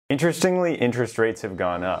Interestingly, interest rates have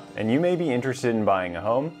gone up, and you may be interested in buying a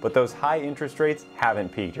home, but those high interest rates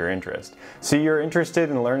haven't piqued your interest. So you're interested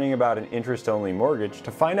in learning about an interest-only mortgage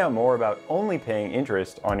to find out more about only paying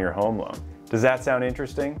interest on your home loan. Does that sound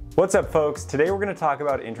interesting? What's up, folks? Today we're going to talk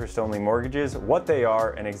about interest-only mortgages, what they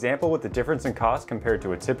are, an example with the difference in cost compared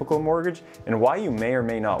to a typical mortgage, and why you may or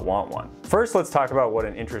may not want one. First, let's talk about what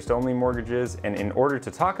an interest-only mortgage is, and in order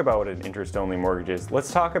to talk about what an interest-only mortgage is,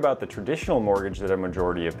 let's talk about the traditional mortgage that a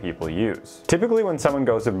majority of people use. Typically, when someone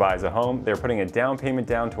goes and buys a home, they're putting a down payment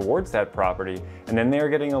down towards that property, and then they're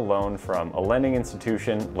getting a loan from a lending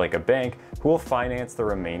institution like a bank who will finance the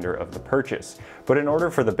remainder of the purchase. But in order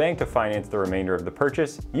for the bank to finance the remainder of the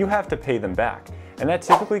purchase, you have to pay them back. And that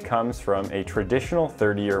typically comes from a traditional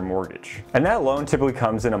 30-year mortgage. And that loan typically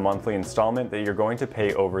comes in a monthly installment that you're going to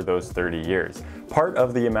pay over those 30 years. Part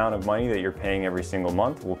of the amount of money that you're paying every single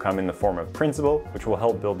month will come in the form of principal, which will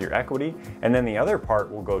help build your equity, and then the other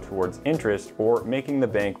part will go towards interest or making the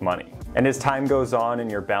bank money. And as time goes on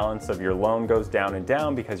and your balance of your loan goes down and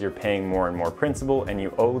down because you're paying more and more principal and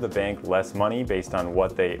you owe the bank less money based on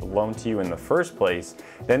what they loaned to you in the first place,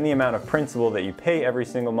 then the amount of principal that you pay every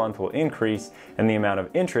single month will increase and the amount of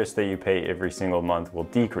interest that you pay every single month will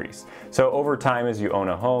decrease. So over time, as you own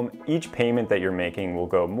a home, each payment that you're making will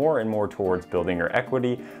go more and more towards building your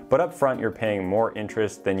equity, but up front you're paying more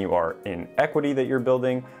interest than you are in equity that you're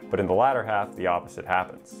building, but in the latter half, the opposite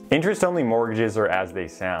happens. Interest-only mortgages are as they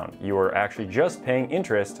sound. You are actually just paying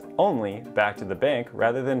interest only back to the bank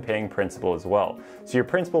rather than paying principal as well. So your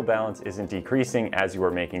principal balance isn't decreasing as you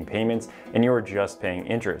are making payments and you are just paying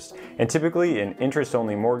interest. And typically an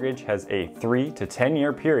interest-only mortgage has a 3 to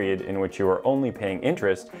 10-year period in which you are only paying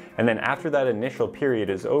interest, and then after that initial period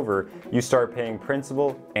is over, you start paying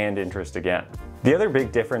principal and interest again. The other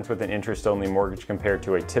big difference with an interest-only mortgage compared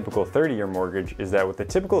to a typical 30-year mortgage is that with the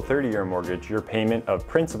typical 30-year mortgage, your payment of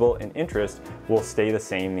principal and interest will stay the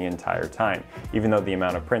same the entire time. Even though the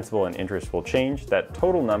amount of principal and interest will change, that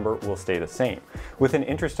total number will stay the same. With an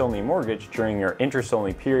interest-only mortgage, during your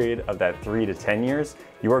interest-only period of that 3 to 10 years,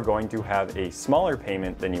 you are going to have a smaller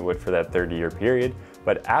payment than you would for that 30-year period,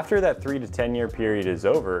 but after that 3 to 10-year period is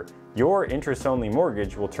over, your interest-only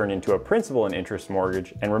mortgage will turn into a principal and interest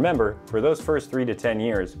mortgage. And remember, for those first 3 to 10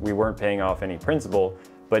 years, we weren't paying off any principal,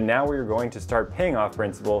 but now we're going to start paying off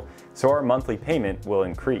principal, so our monthly payment will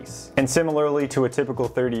increase. And similarly to a typical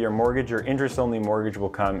 30-year mortgage, your interest-only mortgage will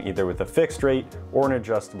come either with a fixed rate or an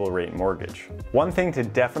adjustable rate mortgage. One thing to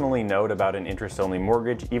definitely note about an interest-only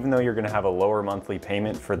mortgage, even though you're going to have a lower monthly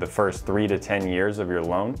payment for the first 3 to 10 years of your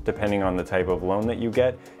loan, depending on the type of loan that you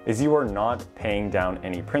get, is you are not paying down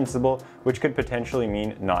any principal, which could potentially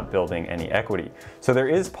mean not building any equity. So there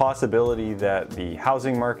is possibility that the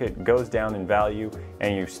housing market goes down in value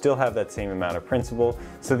and you still have that same amount of principal,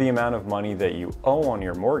 so the amount of money that you owe on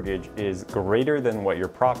your mortgage is greater than what your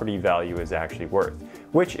property value is actually worth,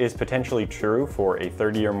 which is potentially true for a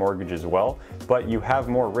 30-year mortgage as well, but you have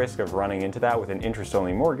more risk of running into that with an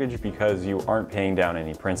interest-only mortgage because you aren't paying down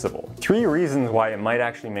any principal. 3 reasons why it might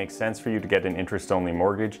actually make sense for you to get an interest-only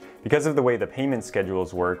mortgage. Because of the way the payment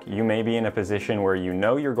schedules work, you may be in a position where you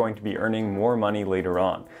know you're going to be earning more money later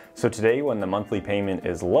on. So today, when the monthly payment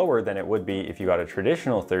is lower than it would be if you got a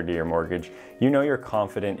traditional 30-year mortgage, you know you're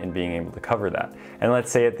confident in being able to cover that. And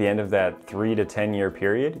let's say at the end of that 3 to 10-year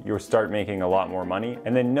period, you'll start making a lot more money,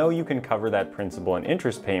 and then know you can cover that principal and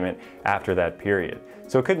interest payment after that period.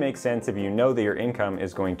 So it could make sense if you know that your income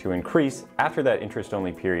is going to increase after that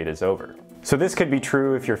interest-only period is over. So this could be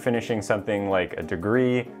true if you're finishing something like a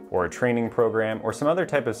degree or a training program or some other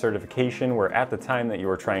type of certification where at the time that you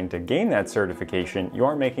are trying to gain that certification, you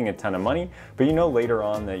aren't making a ton of money, but you know later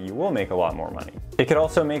on that you will make a lot more money. It could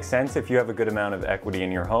also make sense if you have a good amount of equity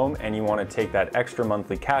in your home and you want to take that extra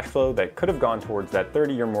monthly cash flow that could have gone towards that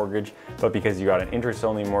 30-year mortgage, but because you got an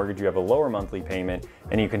interest-only mortgage, you have a lower monthly payment,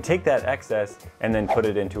 and you can take that excess and then put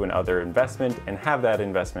it into another investment and have that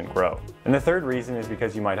investment grow. And the third reason is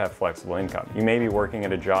because you might have flexible income. You may be working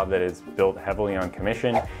at a job that is built heavily on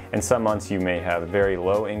commission, and some months you may have very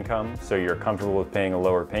low income, so you're comfortable with paying a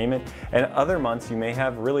lower payment, and other months you may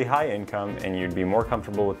have really high income and you'd be more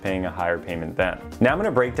comfortable with paying a higher payment then. Now I'm going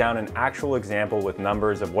to break down an actual example with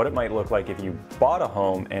numbers of what it might look like if you bought a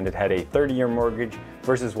home and it had a 30-year mortgage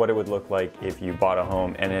versus what it would look like if you bought a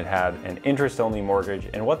home and it had an interest-only mortgage,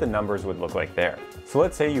 and what the numbers would look like there. So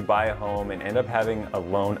let's say you buy a home and end up having a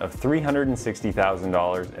loan of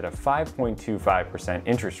 $360,000 at a 5.5% 5.25%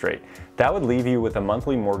 interest rate. That would leave you with a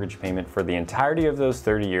monthly mortgage payment for the entirety of those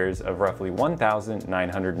 30 years of roughly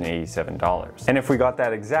 $1,987. And if we got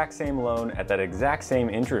that exact same loan at that exact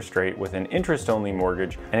same interest rate with an interest-only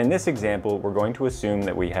mortgage, and in this example, we're going to assume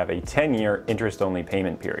that we have a 10-year interest-only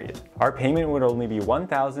payment period. Our payment would only be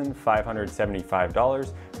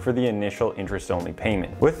 $1,575 for the initial interest-only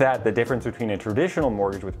payment. With that, the difference between a traditional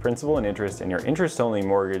mortgage with principal and interest and your interest-only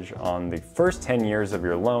mortgage on the first 10 years of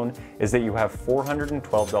your loan is that you have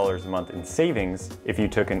 $412 a month in savings if you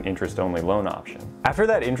took an interest-only loan option. After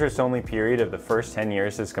that interest-only period of the first 10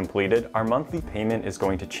 years is completed, our monthly payment is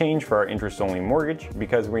going to change for our interest-only mortgage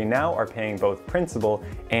because we now are paying both principal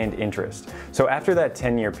and interest. So after that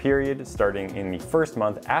 10-year period, starting in the first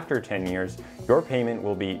month after 10 years, your payment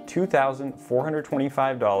will be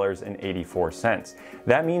 $2,425.84.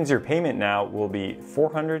 That means your payment now will be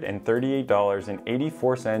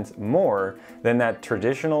 $438.84 more than that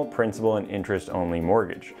traditional principal and interest only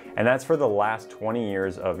mortgage. And that's for the last 20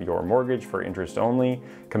 years of your mortgage for interest only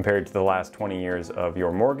compared to the last 20 years of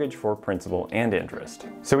your mortgage for principal and interest.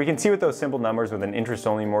 So we can see with those simple numbers with an interest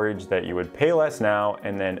only mortgage that you would pay less now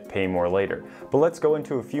and then pay more later. But let's go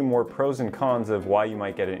into a few more pros and cons of why you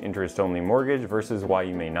might get an interest only mortgage versus why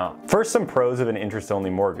you may not. First, some pros of an interest only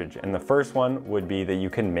mortgage, and the first one would be that you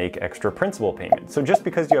can make extra principal payments. So just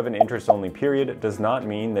because you have an interest only period does not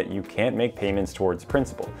mean that you can't make payments towards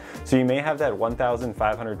principal. So you may have that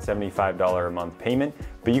 $1,575 a month payment,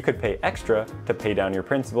 but you could pay extra to pay down your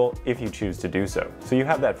principal if you choose to do so. So you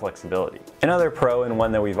have that flexibility. Another pro, and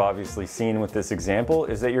one that we've obviously seen with this example,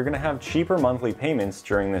 is that you're going to have cheaper monthly payments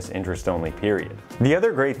during this interest-only period. The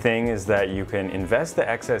other great thing is that you can invest the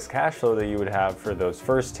excess cash flow that you would have for those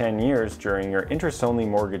first 10 years during your interest-only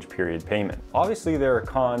mortgage period payment. Obviously there are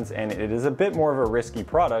cons, and it is a bit more of a risky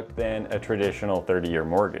product than a traditional 30-year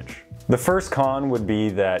mortgage. The first con would be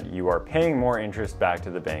that you are paying more interest back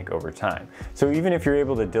to the bank over time. So even if you're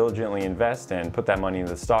able to diligently invest and put that money in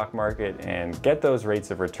the stock market and get those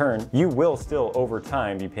rates of return, you will still over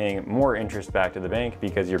time be paying more interest back to the bank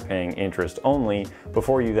because you're paying interest only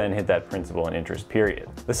before you then hit that principal and interest period.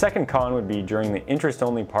 The second con would be during the interest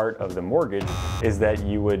only part of the mortgage is that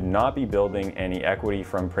you would not be building any equity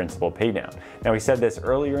from principal paydown. Now we said this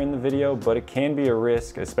earlier in the video, but it can be a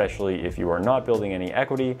risk, especially if you are not building any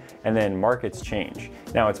equity and then markets change.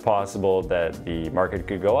 Now it's possible that the market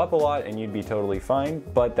could go up a lot and you'd be totally fine,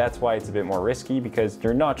 but that's why it's a bit more risky because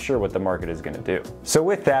you're not sure what the market is going to do. So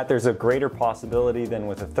with that, there's a greater possibility than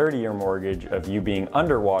with a 30-year mortgage of you being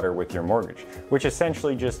underwater with your mortgage, which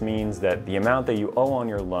essentially just means that the amount that you owe on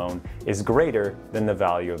your loan is greater than the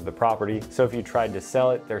value of the property. So if you tried to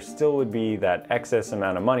sell it, there still would be that excess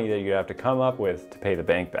amount of money that you'd have to come up with to pay the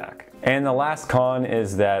bank back. And the last con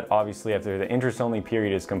is that obviously after the interest-only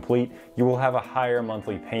period is complete, you will have a higher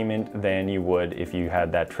monthly payment than you would if you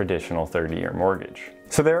had that traditional 30-year mortgage.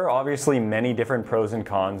 So there are obviously many different pros and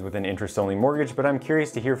cons with an interest-only mortgage, but I'm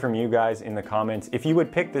curious to hear from you guys in the comments if you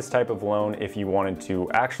would pick this type of loan if you wanted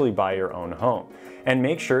to actually buy your own home. And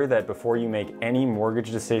make sure that before you make any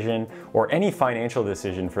mortgage decision or any financial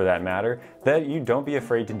decision for that matter, that you don't be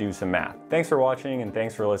afraid to do some math. Thanks for watching and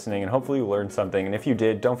thanks for listening, and hopefully you learned something. And if you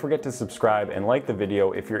did, don't forget to subscribe and like the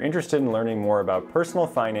video if you're interested in learning more about personal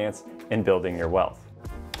finance and building your wealth.